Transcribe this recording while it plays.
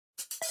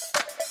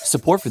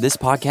Support for this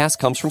podcast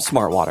comes from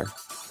Smartwater.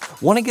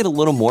 Want to get a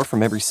little more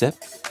from every sip?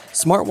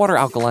 Smartwater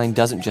Alkaline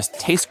doesn't just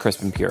taste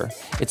crisp and pure,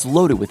 it's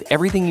loaded with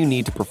everything you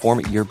need to perform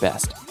at your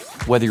best,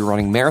 whether you're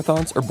running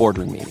marathons or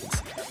boardroom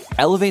meetings.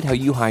 Elevate how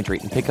you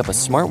hydrate and pick up a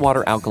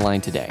Smartwater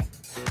Alkaline today.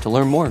 To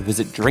learn more,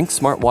 visit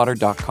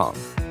drinksmartwater.com.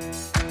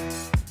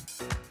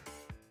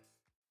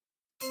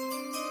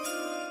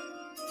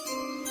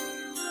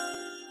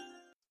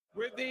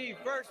 With the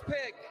first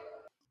pick.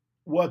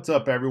 What's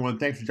up, everyone?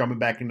 Thanks for jumping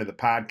back into the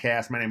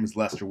podcast. My name is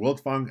Lester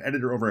Wiltfong,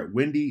 editor over at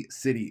Windy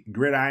City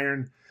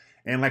Gridiron.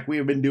 And like we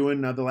have been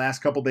doing the last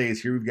couple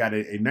days here, we've got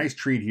a nice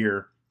treat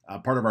here.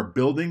 Part of our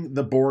Building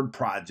the Board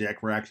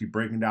project. We're actually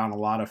breaking down a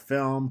lot of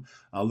film,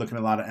 looking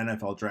at a lot of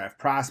NFL draft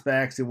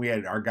prospects. And we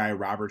had our guy,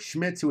 Robert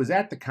Schmitz, who was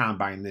at the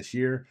Combine this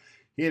year.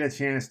 He had a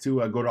chance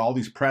to go to all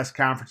these press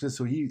conferences.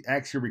 So he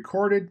actually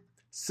recorded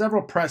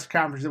several press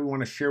conferences that we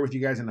want to share with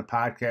you guys in the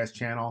podcast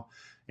channel.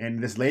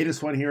 And this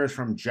latest one here is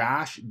from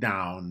Josh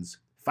Downs,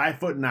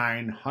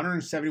 5'9",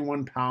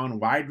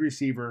 171-pound wide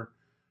receiver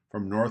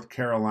from North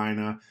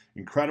Carolina.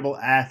 Incredible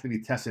athlete. He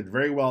tested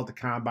very well at the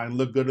Combine,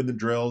 looked good in the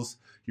drills.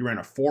 He ran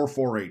a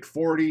 4.48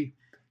 40.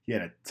 He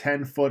had a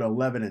 10-foot,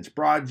 11-inch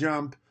broad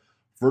jump,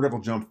 vertical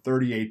jump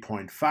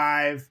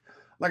 38.5.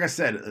 Like I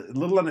said, a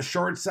little on the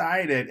short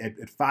side at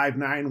 5'9",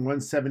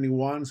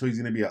 171, so he's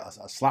going to be a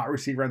slot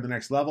receiver on the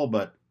next level,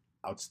 but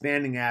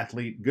outstanding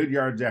athlete, good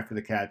yards after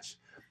the catch.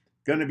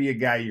 Going to be a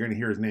guy you're going to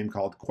hear his name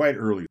called quite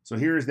early. So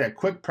here's that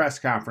quick press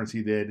conference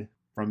he did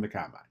from the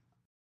Combine.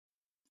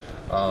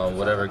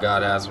 Whatever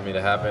God asks me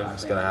to happen,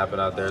 it's going to happen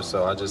out there.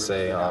 So I just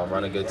say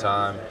run a good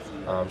time,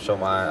 show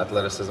my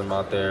athleticism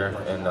out there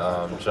in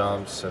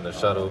jumps and the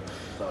shuttle.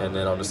 And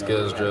then on the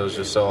skills drills,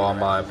 just show all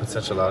my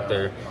potential out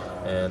there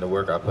and the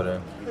work I put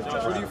in.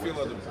 What do you feel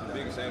are the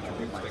biggest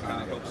attributes that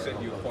kind of help set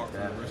you apart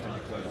from the rest of your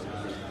players?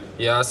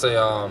 Yeah, I say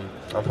I'm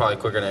probably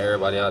quicker than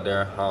everybody out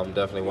there. I'm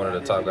definitely one of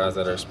the top guys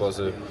that are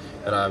explosive,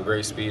 and I have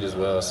great speed as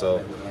well.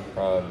 So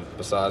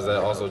besides that,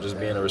 also just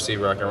being a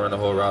receiver, I can run the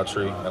whole route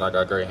tree, and I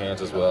got great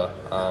hands as well.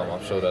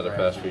 I've showed that the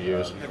past few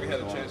years. Have you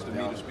had a chance to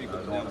meet or speak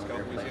with the Dallas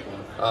Cowboys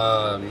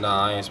yet?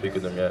 Nah, I ain't speak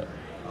with them yet.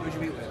 Who'd you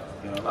meet with?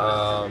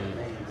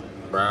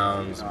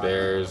 Browns,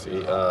 Bears,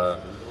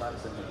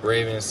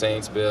 Ravens,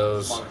 Saints,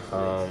 Bills,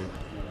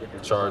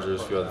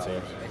 Chargers, a few other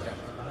teams.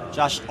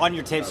 Josh, on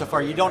your tape so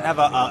far, you don't have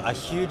a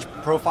huge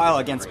profile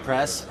against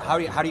press. How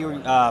do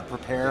you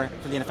prepare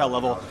for the NFL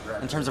level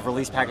in terms of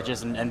release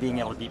packages and being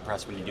able to beat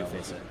press when you do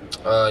face it?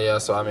 Yeah,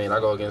 so I mean, I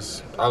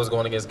was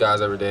going against guys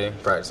every day,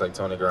 practice like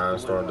Tony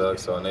Grimes, Storm Duck,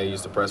 and they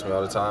used to press me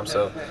all the time.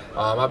 So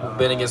I've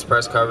been against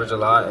press coverage a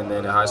lot, and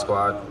then in high school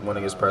I went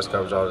against press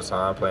coverage all the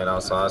time, playing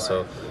outside.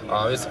 So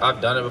I've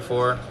done it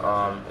before.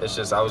 It's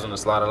just I was in the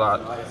slot a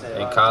lot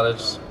in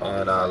college,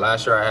 and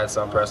last year I had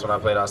some press when I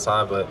played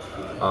outside, but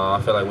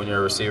I feel like when you're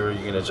a receiver, you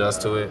can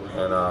adjust to it,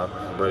 and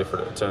I'm ready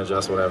to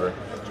adjust whatever.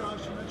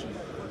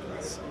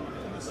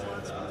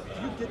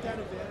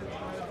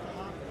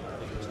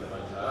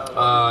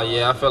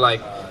 Yeah, I feel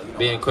like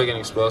being quick and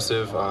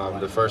explosive,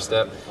 the first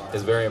step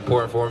is very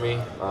important for me.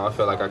 I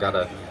feel like I got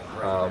an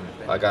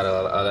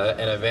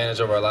advantage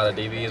over a lot of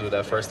DBs with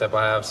that first step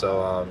I have.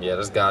 So yeah,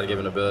 that's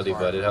God-given ability,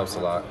 but it helps a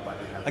lot.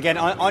 Again,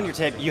 on your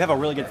tape, you have a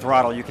really good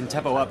throttle. You can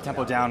tempo up,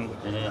 tempo down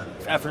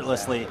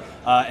effortlessly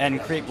and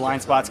create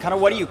blind spots. Kind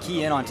of what do you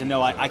key in on to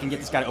know I can get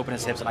this guy to open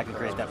his hips and I can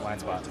create that blind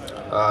spot?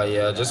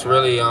 Yeah, just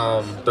really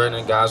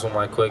threatening guys with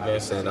my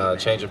quickness and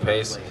change of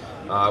pace.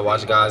 I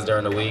watch guys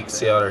during the week,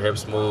 see how their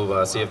hips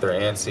move, see if they're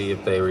antsy,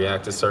 if they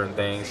react to certain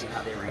things.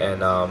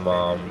 And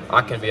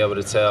I can be able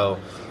to tell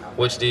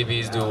which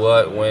DBs do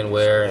what, when,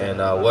 where, and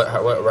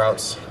what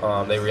routes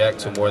they react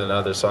to more than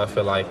others. So I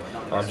feel like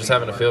just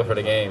having a feel for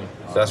the game,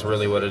 that's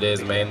really what it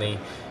is mainly.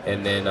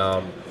 And then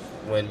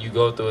when you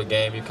go through a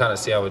game, you kind of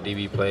see how a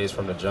DB plays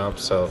from the jump.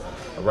 So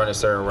running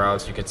certain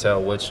routes, you can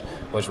tell which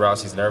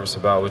routes he's nervous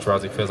about, which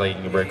routes he feels like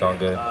he can break on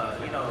good.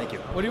 Thank you.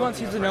 What do you want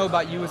teams to know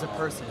about you as a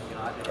person?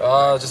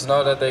 Just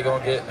know that they're going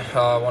to get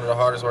one of the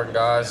hardest working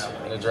guys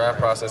in the draft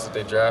process. If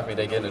they draft me,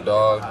 they getting a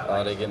dog.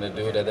 They getting a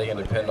dude that they can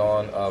depend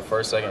on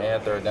first, second,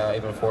 and third down,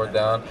 even fourth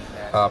down.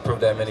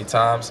 Proved that many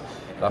times.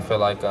 And I feel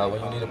like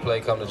when you need a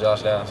play, come to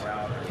Josh Downs.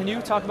 Can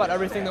you talk about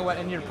everything that went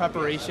into your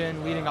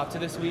preparation leading up to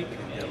this week?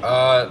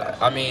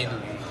 I mean,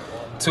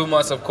 2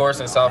 months, of course,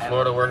 in South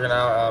Florida working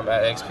out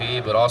at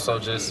XP, but also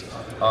just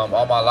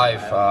all my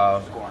life.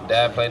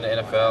 Dad played in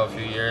the NFL a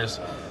few years.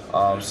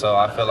 So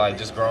I feel like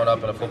just growing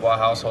up in a football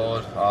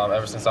household,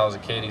 ever since I was a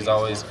kid, he's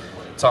always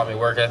taught me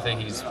work ethic.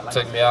 He's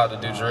took me out to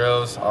do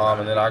drills,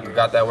 and then I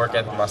got that work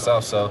ethic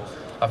myself. So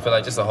I feel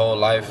like just a whole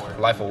life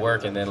of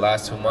work, and then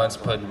last 2 months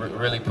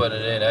really putting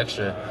it in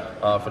extra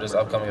for this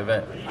upcoming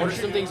event. What are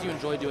some things you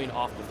enjoy doing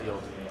off the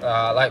field?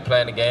 I like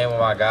playing the game with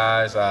my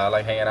guys. I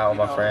like hanging out with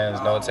my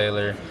friends, Noah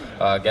Taylor,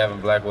 Gavin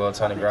Blackwell,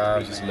 Tony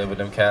Grimes. Used to live with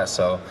them cats,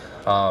 so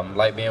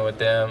like being with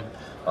them.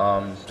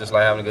 just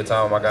like having a good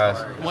time with my guys.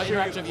 What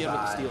interaction have you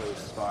had with the Steelers?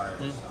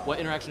 What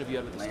interaction have you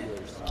had with the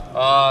Steelers?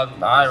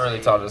 I ain't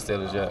really talked to the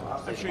Steelers yet.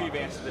 I'm sure you've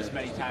answered this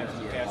many times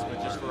in the past,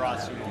 but just for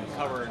us who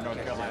cover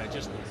North Carolina,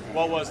 just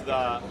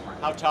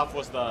how tough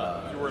was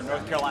you were a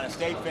North Carolina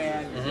State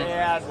fan, your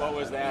dad, what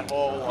was that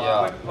whole,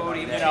 was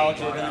he mad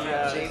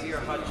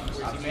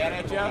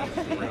at you?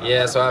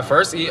 Yeah, so at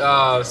first he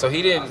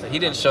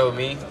didn't show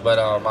me,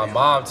 but my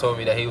mom told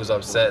me that he was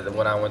upset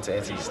when I went to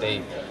NC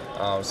State.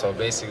 So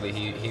basically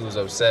he was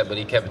upset, but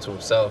he kept it to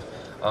himself.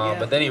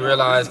 But then he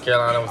realized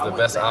Carolina was the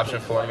best option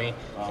for me,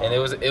 and it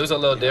was a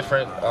little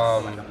different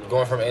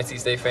going from an NC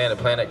State fan to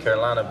playing at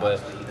Carolina.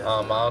 But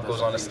my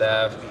uncles on the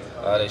staff,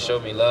 they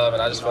showed me love,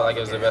 and I just felt like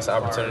it was the best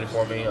opportunity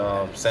for me.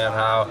 Sam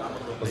Howell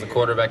was the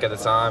quarterback at the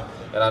time,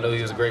 and I knew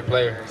he was a great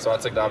player, so I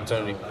took the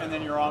opportunity. And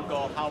then your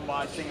uncle, how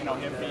much,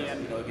 him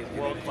being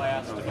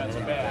world-class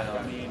defensive back,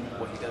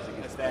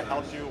 has that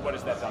helped you? What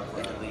has that done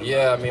for you?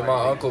 Yeah,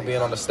 my uncle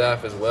being on the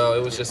staff as well,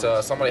 it was just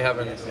somebody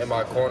having in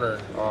my corner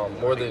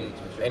more than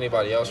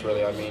anybody else,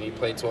 really. He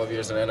played 12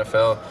 years in the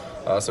NFL,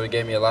 so he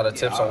gave me a lot of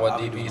tips on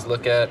what DBs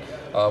look at,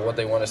 what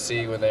they want to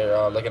see when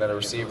they're looking at a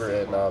receiver,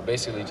 and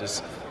basically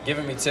just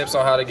giving me tips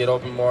on how to get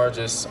open more,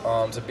 just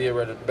to be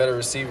a better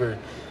receiver.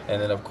 And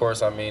then, of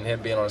course,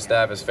 him being on the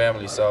staff is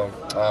family, so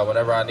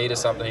whenever I needed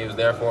something, he was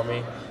there for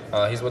me.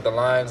 He's with the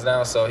Lions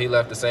now, so he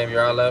left the same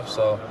year I left,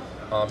 so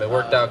it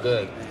worked out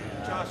good.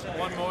 Josh,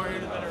 one more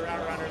that are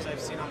route runners I've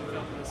seen on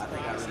film in this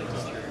class. I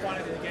just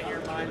wanted to get your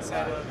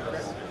mindset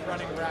of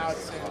running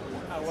routes and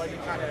what you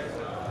kind of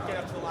get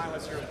up to the line.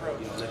 What's your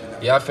approach?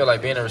 Yeah, I feel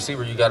like being a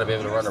receiver, you got to be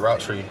able to run the route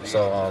tree.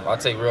 So I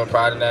take real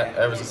pride in that.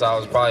 Ever since I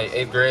was probably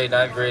 8th grade,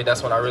 9th grade,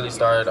 that's when I really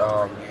started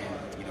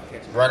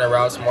running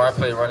routes more. I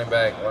played running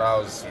back when I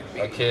was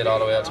a kid all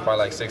the way up to probably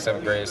like 6th,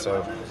 7th grade.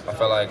 So I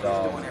felt like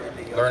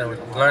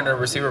learning the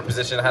receiver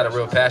position, I had a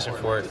real passion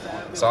for it.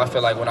 So I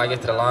feel like when I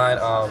get to the line,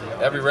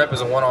 every rep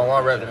is a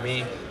one-on-one rep to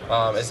me.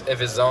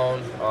 If it's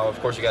zone, of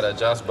course you got to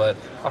adjust, but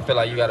I feel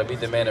like you got to beat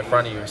the man in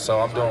front of you. So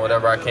I'm doing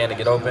whatever I can to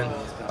get open,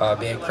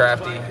 being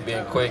crafty,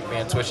 being quick,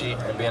 being twitchy,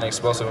 and being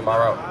explosive in my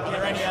route. Do you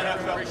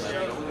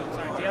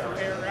have a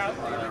favorite route?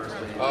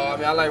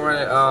 I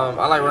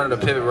like running the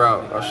pivot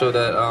route. I showed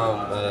that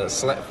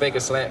fake a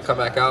slant, come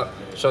back out.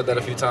 Showed that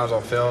a few times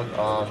on film.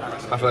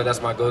 I feel like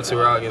that's my go-to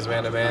route against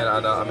man-to-man. I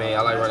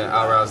like running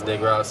out routes,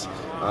 dig routes,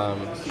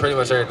 pretty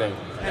much everything.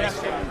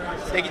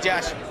 Thank you,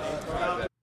 Josh.